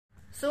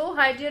So,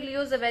 hi dear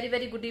Leos, a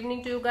very good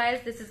evening to you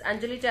guys. This is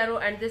Anjali Tarot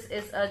and this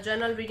is a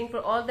general reading for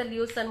all the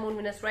Leos, Sun, Moon,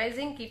 Venus,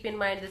 Rising. Keep in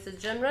mind this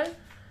is general.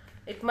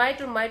 It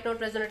might or might not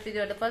resonate with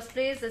you at the first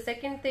place. The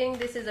second thing,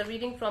 this is a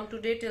reading from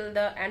today till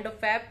the end of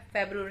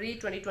February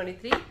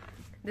 2023.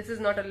 This is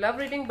not a love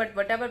reading, but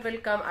whatever will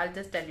come, I'll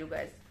just tell you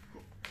guys.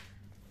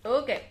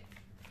 Okay.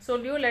 So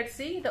Leo, let's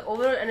see the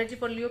overall energy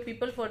for Leo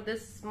people for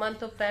this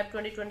month of Feb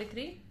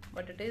 2023.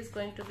 What it is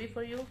going to be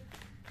for you.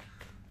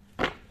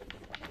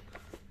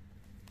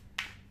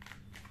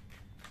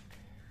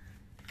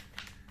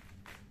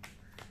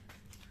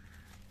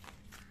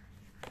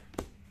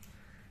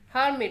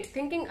 Hermit,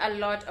 thinking a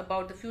lot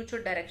about the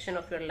future direction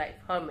of your life.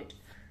 Hermit,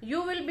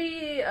 you will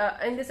be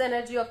in this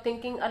energy of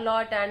thinking a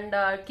lot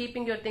and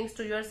keeping your things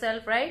to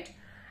yourself, right?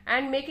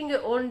 And making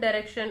your own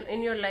direction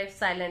in your life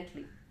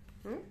silently.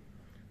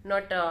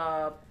 Not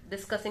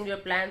discussing your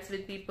plans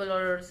with people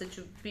or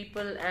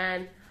people,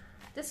 and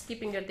just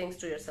keeping your things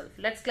to yourself.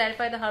 Let's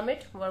clarify the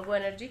Hermit, Virgo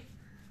energy.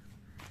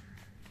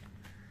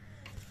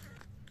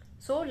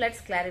 So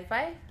let's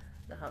clarify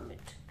the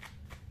Hermit.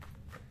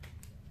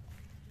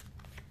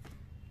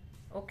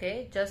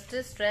 Okay,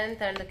 Justice,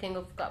 Strength, and the King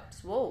of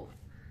Cups. Whoa.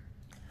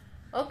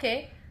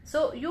 Okay,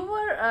 so you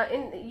were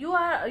you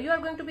are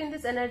going to be in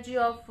this energy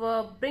of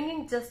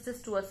bringing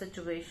justice to a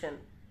situation.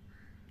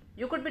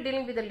 You could be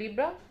dealing with a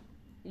Libra.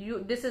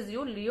 This is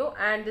you, Leo,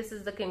 and this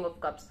is the King of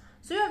Cups.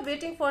 So you are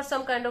waiting for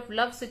some kind of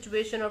love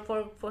situation or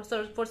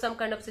for some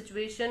kind of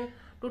situation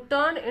to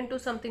turn into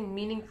something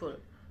meaningful,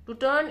 to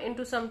turn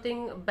into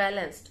something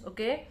balanced.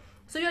 Okay.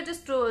 So you're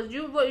just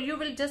you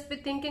will just be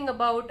thinking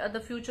about the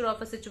future of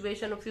a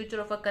situation or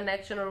future of a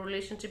connection or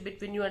relationship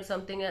between you and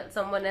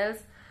someone else,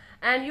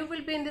 and you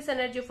will be in this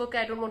energy of, okay,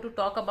 I don't want to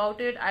talk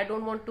about it, I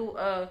don't want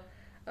to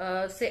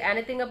say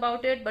anything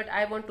about it, but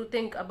I want to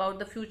think about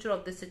the future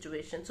of this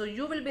situation. So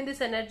you will be in this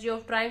energy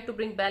of trying to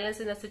bring balance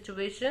in a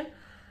situation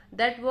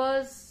that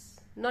was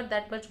not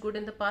that much good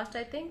in the past,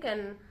 I think,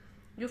 and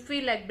you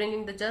feel like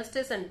bringing the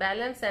justice and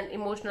balance and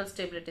emotional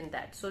stability in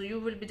that. So you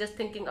will be just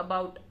thinking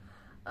about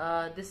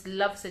this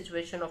love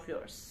situation of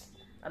yours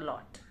a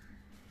lot.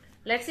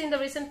 Let's see in the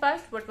recent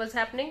past what was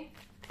happening.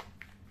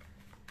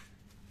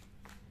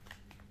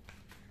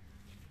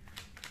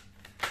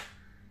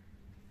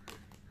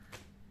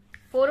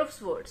 Four of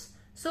Swords.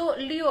 So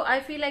Leo, I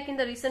feel like in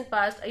the recent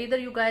past, either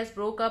you guys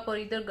broke up or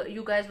either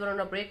you guys were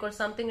on a break or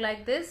something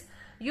like this.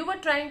 You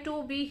were trying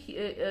to be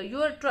you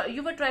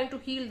were trying to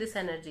heal this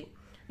energy.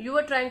 You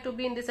were trying to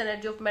be in this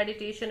energy of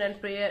meditation and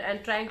prayer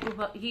and trying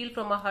to heal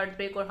from a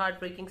heartbreak or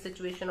heartbreaking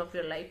situation of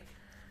your life.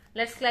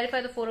 Let's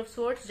clarify the Four of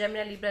Swords,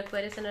 Gemini, Libra,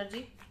 Aquarius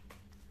energy.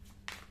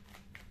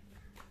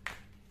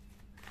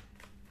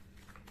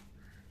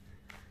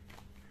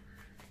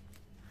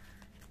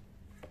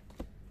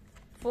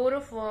 Four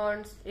of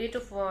Wands, Eight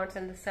of Wands,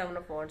 and the Seven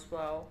of Wands.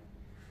 Wow.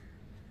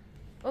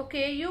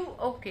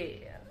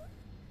 Okay,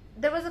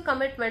 there was a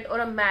commitment or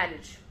a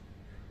marriage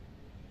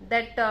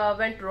that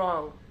went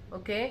wrong.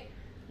 Okay.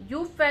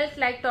 You felt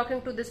like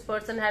talking to this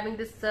person, having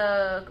this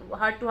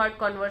heart-to-heart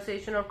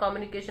conversation or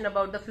communication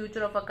about the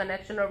future of a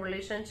connection or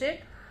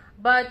relationship,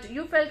 but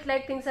you felt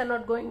like things are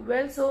not going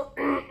well, so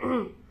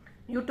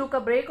you took a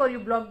break, or you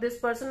blocked this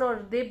person,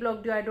 or they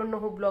blocked you. I don't know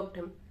who blocked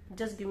him.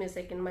 Just give me a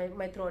second.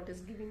 My throat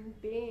is giving me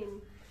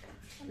pain.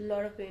 A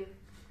lot of pain.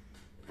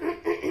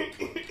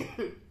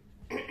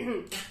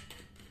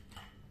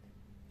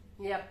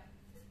 Yep.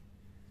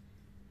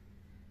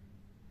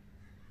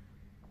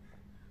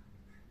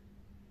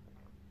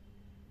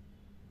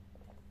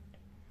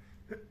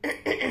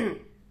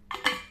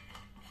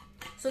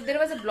 So there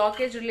was a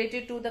blockage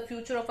related to the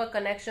future of a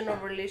connection or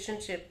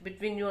relationship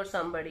between you or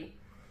somebody,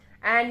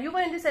 and you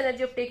were in this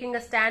energy of taking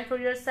a stand for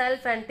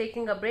yourself and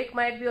taking a break,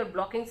 might be, or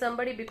blocking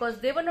somebody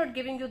because they were not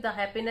giving you the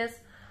happiness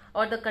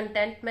or the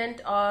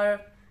contentment or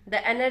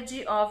the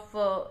energy of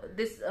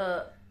this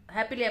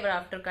happily ever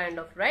after kind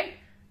of, right?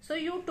 So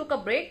you took a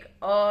break,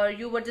 or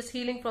you were just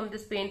healing from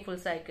this painful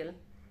cycle.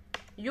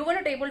 You were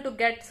not able to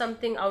get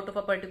something out of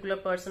a particular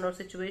person or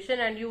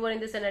situation, and you were in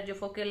this energy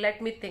of, okay,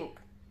 let me think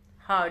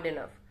hard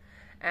enough,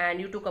 and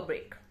you took a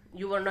break.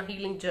 You were on a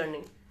healing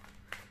journey.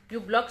 You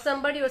blocked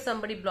somebody or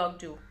somebody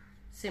blocked you,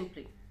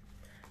 simply.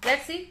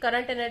 Let's see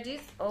current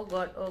energies. Oh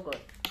God, oh God.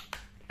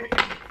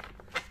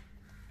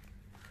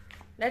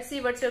 Let's see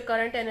what's your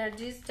current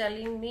energies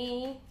telling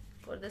me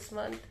for this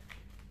month.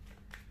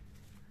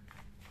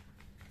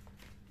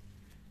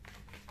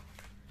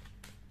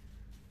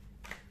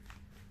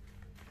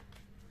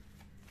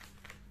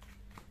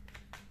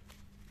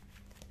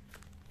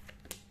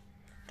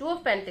 Two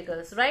of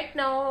Pentacles. Right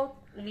now,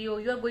 Leo,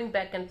 you are going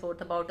back and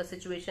forth about a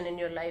situation in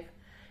your life.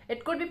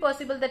 It could be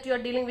possible that you are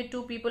dealing with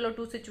two people or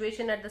two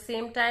situations at the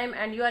same time,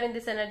 and you are in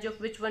this energy of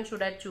which one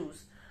should I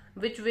choose?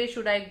 Which way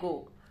should I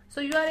go?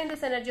 So you are in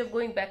this energy of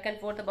going back and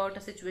forth about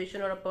a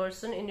situation or a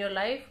person in your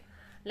life.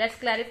 Let's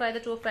clarify the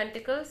Two of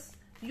Pentacles.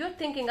 You're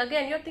thinking,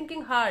 again, you're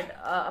thinking hard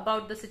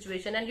about the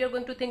situation, and you're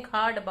going to think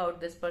hard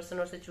about this person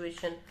or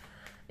situation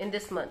in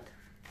this month.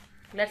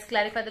 Let's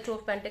clarify the Two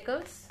of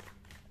Pentacles.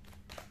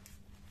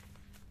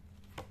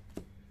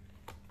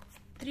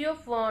 Three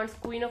of Wands,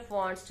 Queen of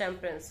Wands,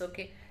 Temperance.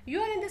 Okay,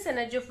 you are in this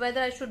energy of whether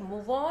I should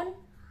move on,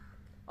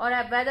 or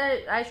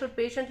whether I should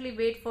patiently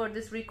wait for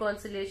this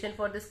reconciliation,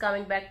 for this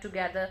coming back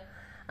together,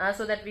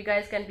 so that we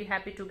guys can be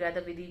happy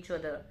together with each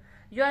other.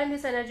 You are in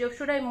this energy of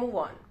should I move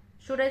on?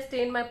 Should I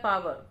stay in my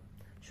power?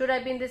 Should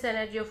I be in this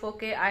energy of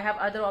okay, I have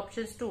other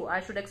options too,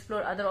 I should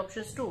explore other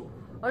options too?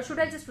 Or should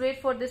I just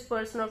wait for this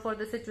person or for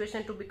the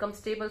situation to become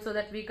stable so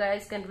that we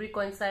guys can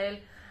reconcile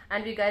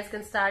and we guys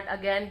can start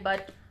again?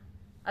 But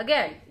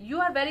again, you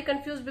are very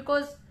confused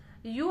because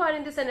you are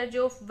in this energy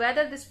of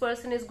whether this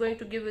person is going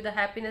to give you the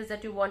happiness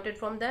that you wanted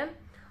from them,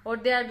 or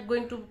they are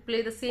going to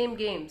play the same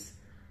games,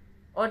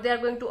 or they are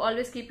going to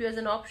always keep you as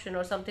an option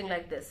or something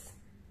like this.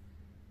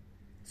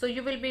 So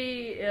you will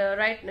be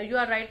you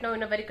are right now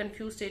in a very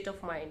confused state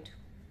of mind,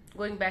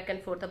 going back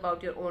and forth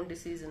about your own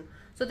decision.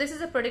 So this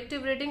is a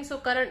predictive reading. So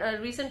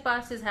current recent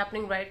past is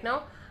happening right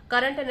now,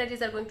 current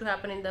energies are going to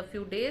happen in the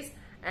few days,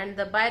 and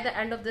by the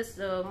end of this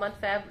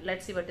month Feb,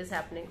 let's see what is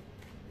happening.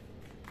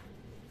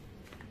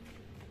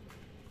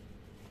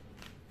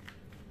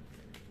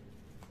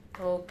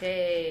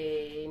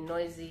 Okay,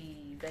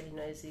 noisy, very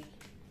noisy.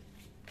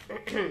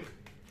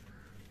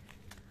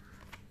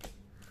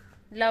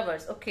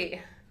 Lovers.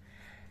 Okay,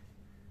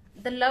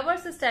 the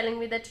Lovers is telling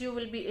me that you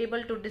will be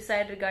able to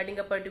decide regarding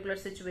a particular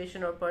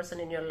situation or person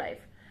in your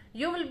life.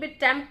 You will be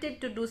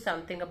tempted to do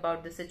something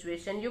about the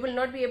situation. You will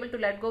not be able to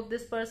let go of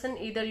this person.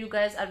 Either you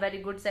guys are very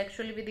good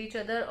sexually with each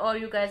other, or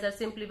you guys are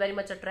simply very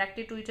much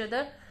attracted to each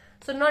other,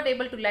 so not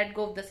able to let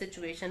go of the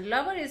situation.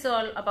 Lover is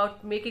all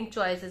about making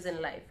choices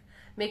in life,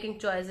 making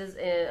choices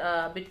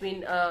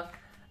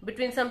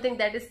between something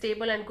that is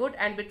stable and good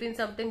and between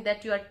something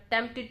that you are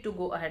tempted to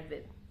go ahead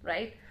with,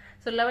 right?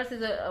 So Lovers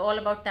is all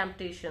about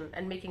temptation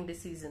and making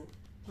decision.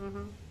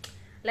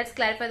 Let's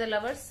clarify the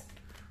Lovers.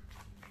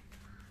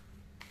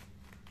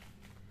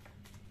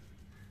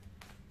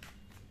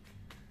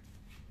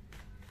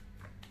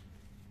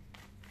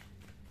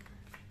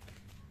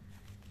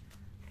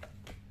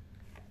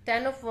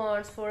 Ten of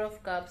Wands, Four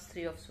of Cups,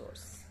 Three of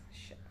Swords.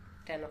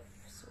 Ten of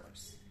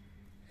Swords.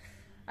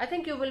 I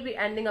think you will be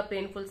ending a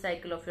painful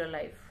cycle of your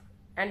life,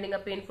 ending a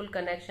painful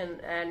connection,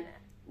 and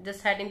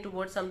just heading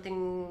towards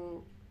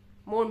something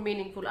more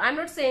meaningful. I'm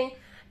not saying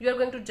you are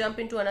going to jump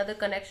into another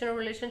connection or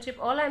relationship.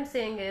 All I'm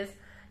saying is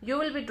you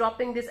will be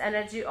dropping this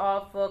energy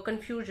of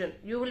confusion.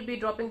 You will be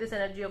dropping this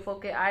energy of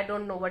okay, I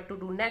don't know what to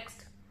do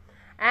next,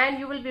 and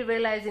you will be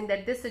realizing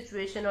that this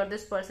situation or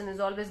this person is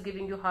always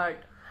giving you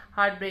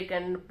heartbreak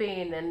and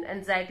pain and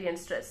anxiety and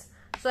stress.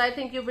 So I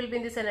think you will be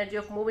in this energy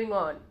of moving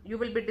on. You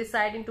will be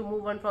deciding to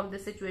move on from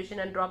this situation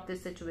and drop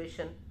this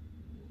situation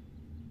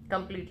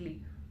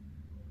completely.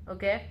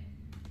 Okay?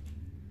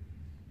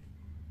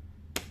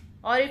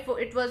 Or if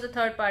it was a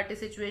third party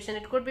situation,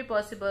 it could be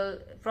possible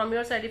from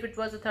your side. If it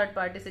was a third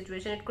party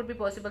situation, it could be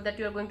possible that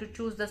you are going to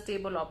choose the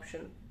stable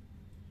option.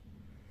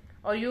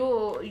 Or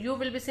you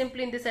will be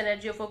simply in this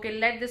energy of okay,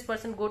 let this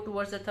person go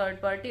towards the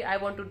third party. I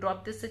want to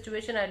drop this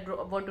situation. I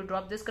want to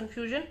drop this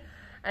confusion,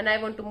 and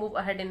I want to move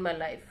ahead in my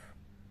life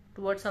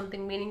towards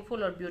something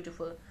meaningful or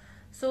beautiful.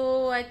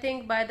 So I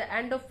think by the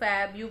end of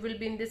Feb, you will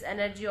be in this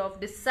energy of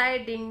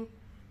deciding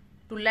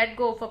to let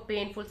go of a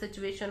painful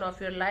situation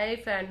of your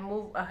life and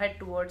move ahead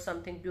towards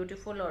something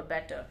beautiful or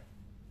better.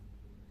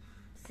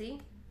 See,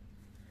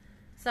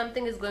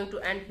 something is going to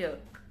end here.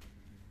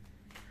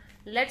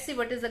 Let's see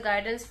what is the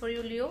guidance for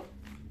you, Leo.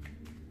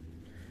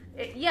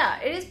 Yeah,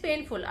 it is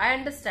painful, I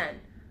understand,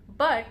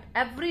 but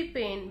every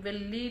pain will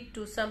lead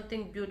to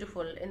something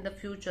beautiful in the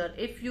future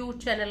if you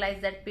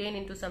channelize that pain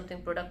into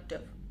something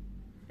productive.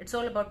 It's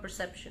all about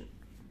perception.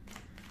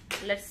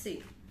 Let's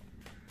see.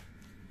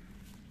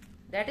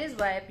 That is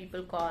why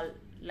people call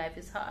life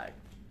is hard.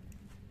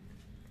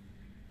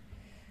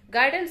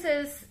 Guidance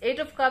is 8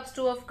 of Cups,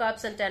 2 of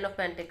Cups, and 10 of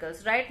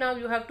Pentacles. Right now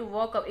you have to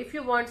walk up. If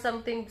you want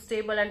something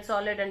stable and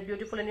solid and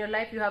beautiful in your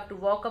life, you have to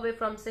walk away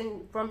from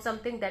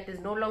something that is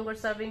no longer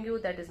serving you,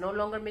 that is no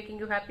longer making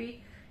you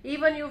happy.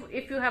 Even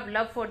if you have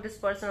love for this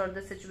person or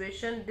this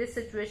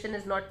situation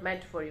is not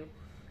meant for you.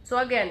 So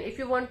again, if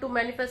you want to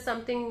manifest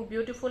something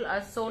beautiful, a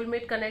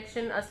soulmate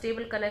connection, a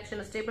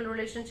stable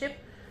relationship,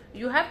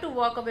 you have to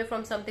walk away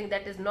from something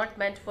that is not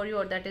meant for you,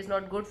 or that is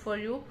not good for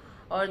you,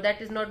 or that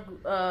is not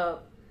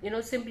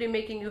simply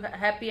making you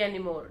happy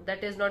anymore,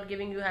 that is not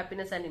giving you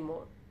happiness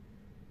anymore,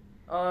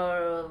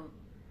 or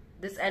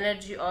this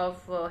energy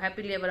of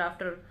happily ever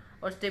after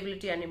or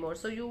stability anymore.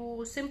 So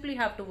you simply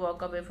have to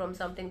walk away from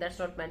something that's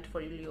not meant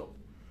for you, Leo.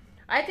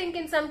 I think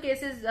in some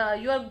cases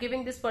you are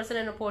giving this person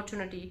an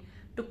opportunity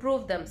to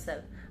prove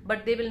themselves,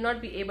 but they will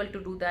not be able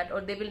to do that, or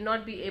they will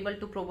not be able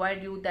to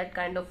provide you that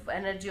kind of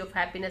energy of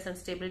happiness and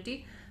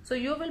stability. So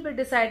you will be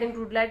deciding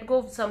to let go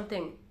of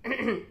something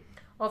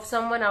of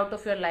someone out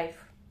of your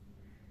life,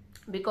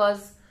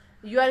 because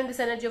you are in this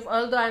energy of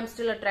although I'm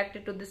still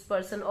attracted to this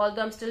person,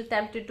 although I'm still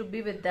tempted to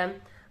be with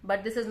them,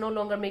 but this is no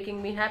longer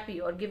making me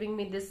happy or giving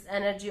me this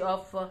energy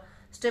of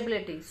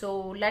stability.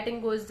 So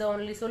letting go is the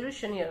only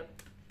solution here.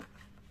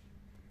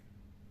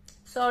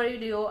 Sorry,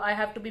 Leo, I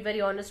have to be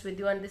very honest with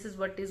you, and this is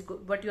what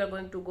you are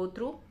going to go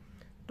through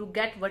to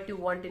get what you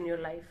want in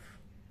your life.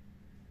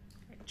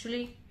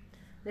 Actually,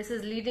 this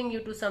is leading you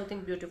to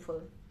something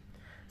beautiful.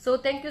 So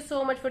thank you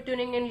so much for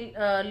tuning in,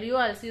 Leo.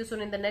 I'll see you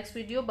soon in the next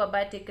video. Bye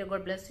bye. Take care.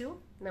 God bless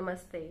you.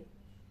 Namaste.